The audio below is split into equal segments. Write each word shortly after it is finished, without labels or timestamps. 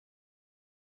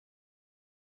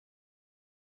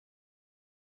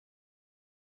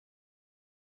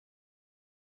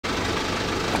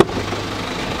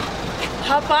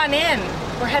hop on in.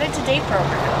 We're headed to day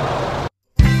program.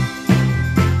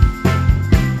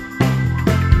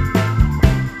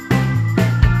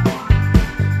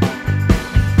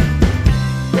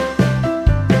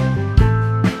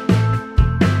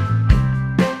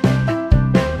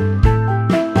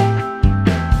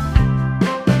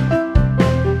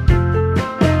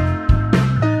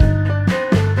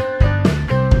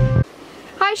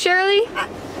 Hi Shirley.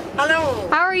 Hello.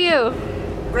 How are you?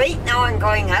 Great, now I'm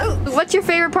going out. What's your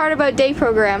favorite part about day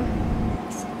program?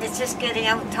 It's just getting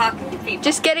out and talking to people.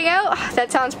 Just getting out?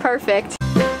 That sounds perfect.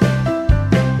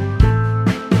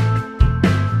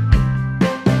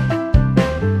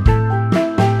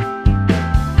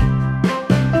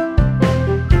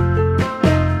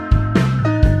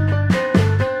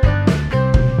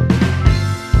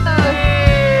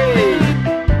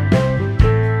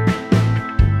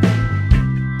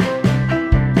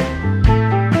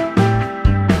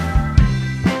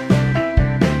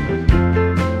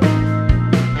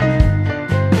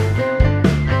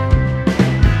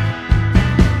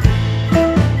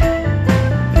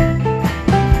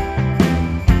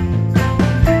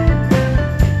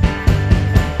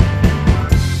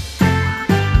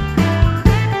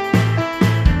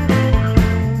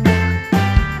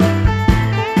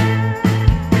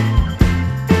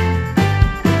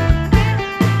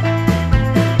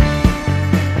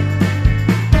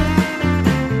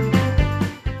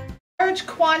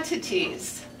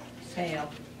 Quantities. Fail.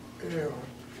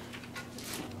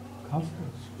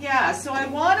 Yeah, so I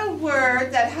want a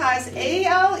word that has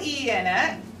ALE in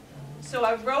it. So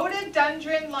a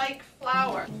rhododendron-like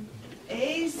flower.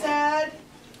 AZ.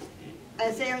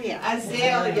 Azalea.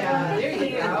 Azalea. There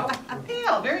you go.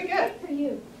 Pale. Very good. For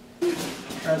you.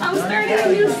 I'm starting a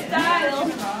new style.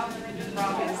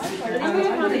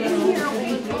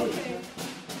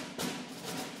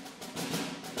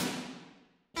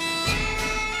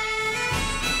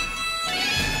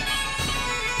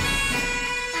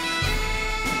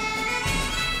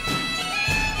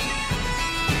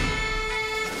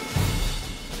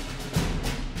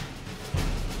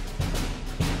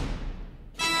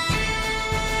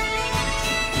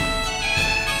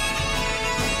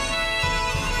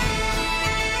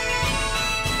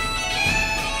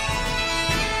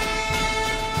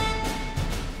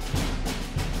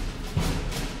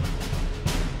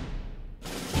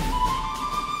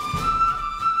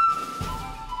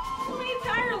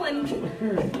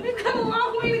 We've got a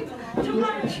long way to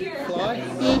march here.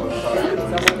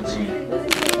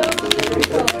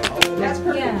 That's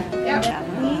perfect. Yep.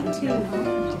 Me too.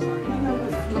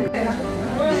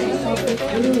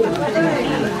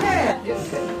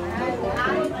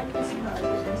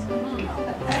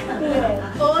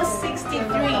 Oh, 63.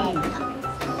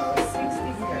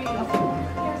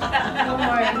 Don't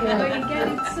worry, you're going to get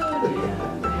it soon.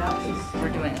 We're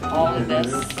doing all of this.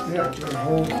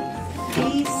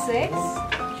 B6.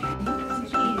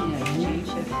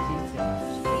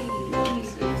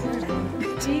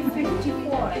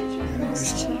 G54.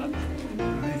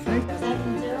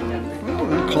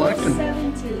 We're collecting.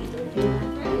 70.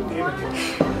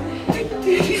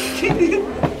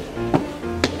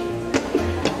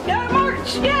 Gotta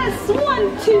march! Yes! 1,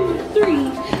 2,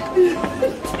 3.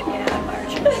 Yeah,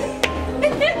 March.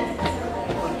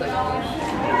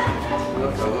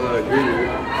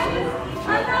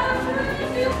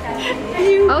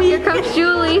 Oh, here comes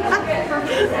Julie.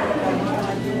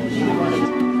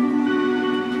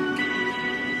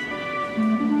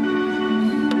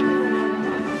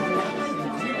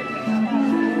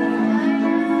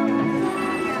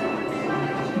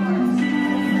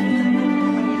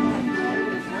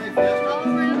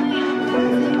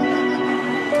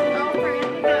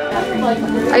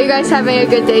 Are you guys having a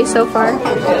good day so far?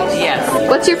 Yes.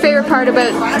 What's your favorite part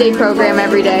about day program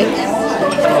every day?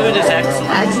 Food is excellent.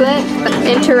 Excellent.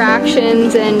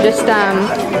 Interactions and just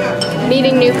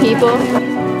meeting new people.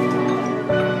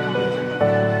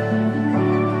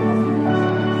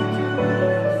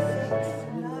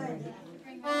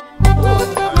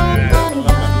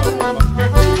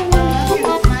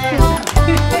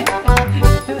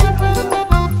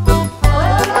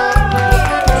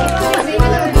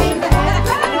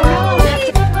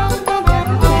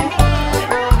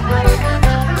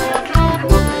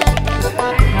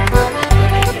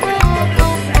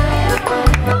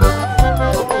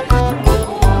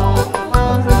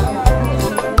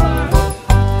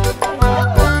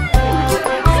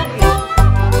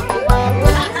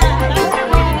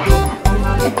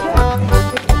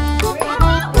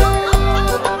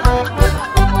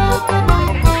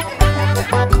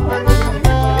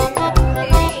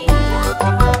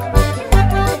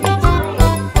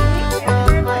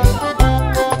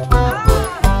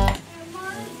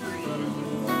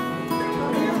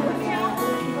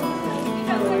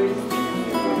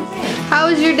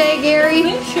 your day, Gary?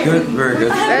 Good, very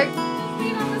good. All right,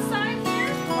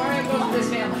 go to this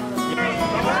family.